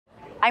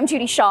I'm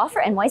Judy Shaw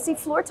for NYSE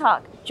Floor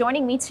Talk.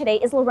 Joining me today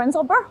is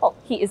Lorenzo Berho.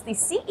 He is the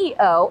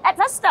CEO at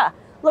Vesta.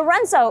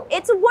 Lorenzo,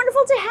 it's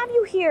wonderful to have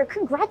you here.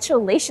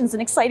 Congratulations, an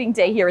exciting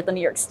day here at the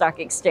New York Stock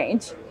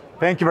Exchange.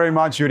 Thank you very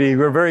much, Judy.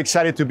 We're very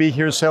excited to be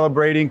here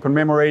celebrating,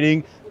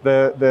 commemorating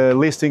the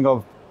listing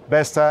of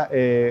Vesta,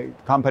 a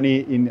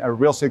company, a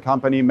real estate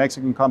company,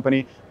 Mexican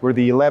company. We're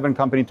the 11th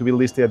company to be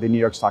listed at the New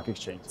York Stock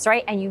Exchange. That's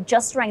right, and you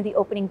just rang the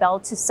opening bell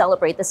to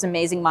celebrate this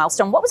amazing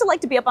milestone. What was it like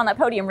to be up on that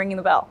podium ringing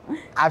the bell?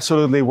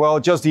 Absolutely. Well,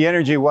 just the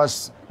energy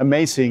was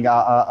amazing.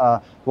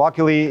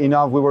 Luckily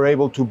enough, we were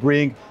able to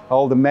bring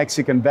all the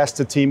Mexican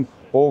Vesta team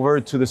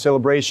over to the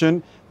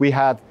celebration. We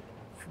had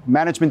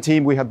management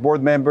team, we had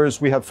board members,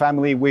 we had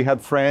family, we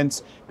had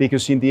friends,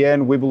 because in the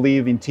end, we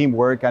believe in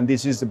teamwork, and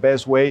this is the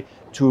best way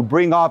to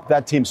bring up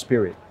that team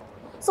spirit.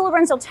 So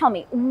Lorenzo, tell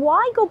me,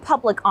 why go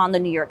public on the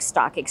New York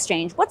Stock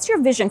Exchange? What's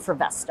your vision for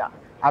Vesta?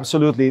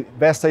 Absolutely.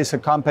 Vesta is a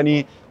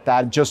company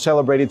that just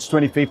celebrated its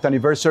 25th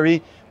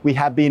anniversary. We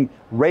have been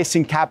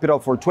raising capital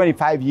for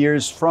 25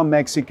 years from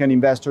Mexican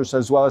investors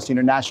as well as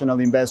international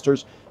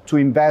investors to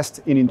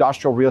invest in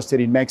industrial real estate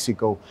in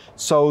Mexico.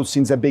 So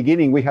since the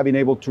beginning, we have been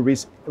able to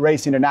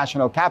raise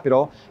international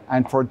capital,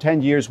 and for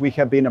 10 years, we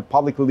have been a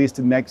publicly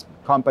listed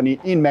company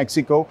in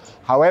Mexico.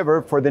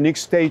 However, for the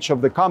next stage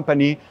of the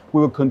company,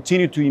 we will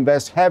continue to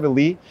invest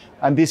heavily,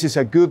 and this is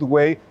a good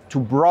way to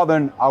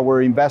broaden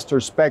our investor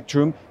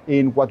spectrum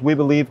in what we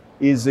believe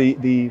is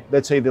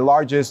let's say, the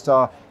largest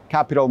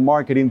capital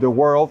market in the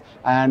world,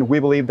 and we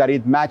believe that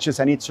it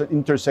matches and it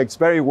intersects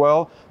very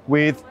well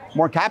with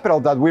more capital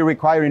that we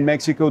require in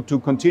Mexico to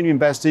continue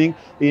investing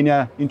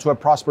into a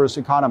prosperous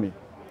economy.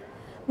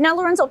 Now,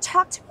 Lorenzo,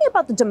 talk to me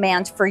about the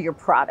demand for your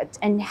product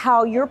and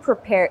how you've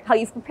prepared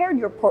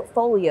your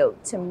portfolio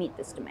to meet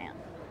this demand.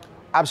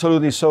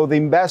 Absolutely. So the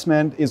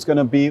investment is going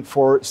to be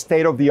for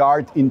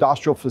state-of-the-art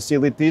industrial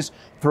facilities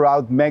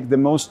throughout the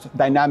most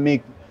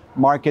dynamic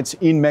markets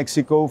in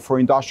Mexico for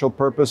industrial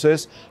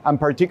purposes, and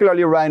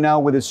particularly right now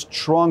with a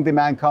strong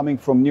demand coming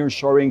from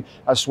nearshoring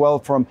as well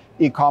from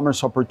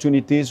e-commerce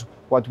opportunities.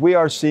 What we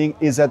are seeing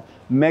is that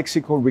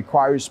Mexico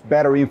requires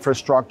better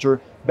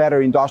infrastructure,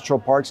 better industrial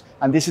parks,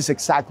 and this is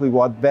exactly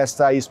what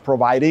Vesta is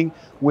providing.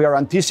 We are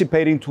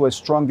anticipating to a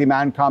strong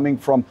demand coming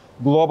from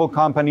global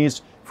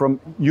companies from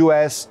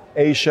US,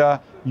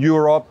 Asia,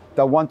 Europe,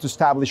 that want to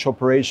establish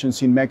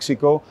operations in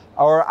Mexico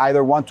or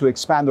either want to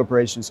expand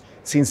operations.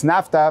 Since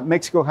NAFTA,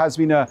 Mexico has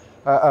been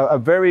a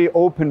very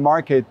open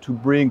market to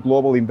bring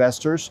global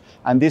investors,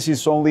 and this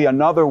is only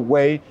another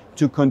way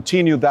to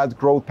continue that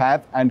growth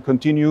path and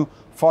continue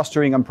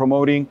fostering and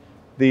promoting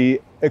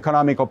the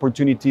economic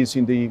opportunities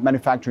in the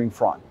manufacturing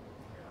front.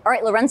 All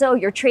right, Lorenzo,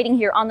 you're trading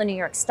here on the New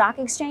York Stock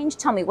Exchange.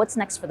 Tell me, what's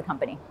next for the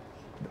company?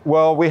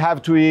 Well, we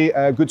have to be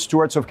good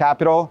stewards of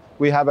capital.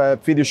 We have a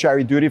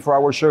fiduciary duty for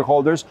our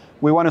shareholders.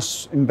 We want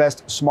to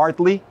invest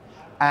smartly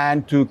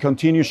and to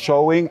continue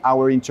showing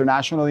our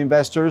international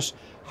investors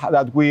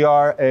that we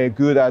are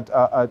good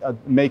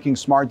at making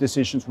smart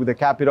decisions with the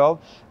capital.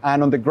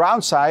 And on the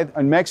ground side,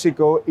 in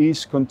Mexico,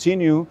 is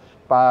continue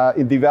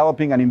in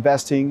developing and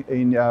investing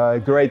in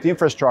great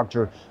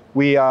infrastructure.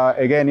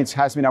 Again, it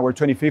has been our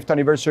 25th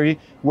anniversary.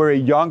 We're a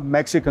young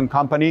Mexican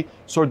company,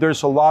 so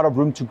there's a lot of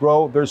room to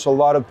grow. There's a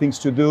lot of things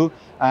to do,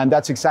 and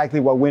that's exactly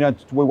what we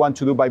want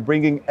to do by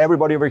bringing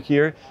everybody over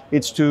here.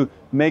 It's to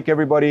make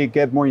everybody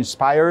get more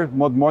inspired,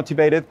 more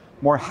motivated,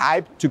 more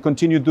hyped to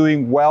continue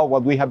doing well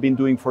what we have been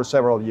doing for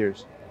several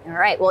years. All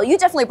right, well, you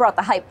definitely brought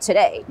the hype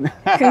today.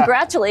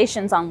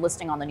 Congratulations on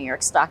listing on the New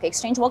York Stock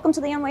Exchange. Welcome to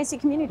the NYSE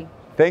community.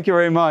 Thank you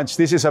very much.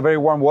 This is a very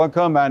warm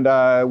welcome, and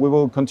we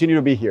will continue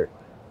to be here.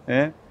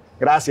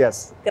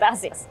 Gracias.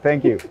 Gracias.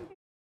 Thank you.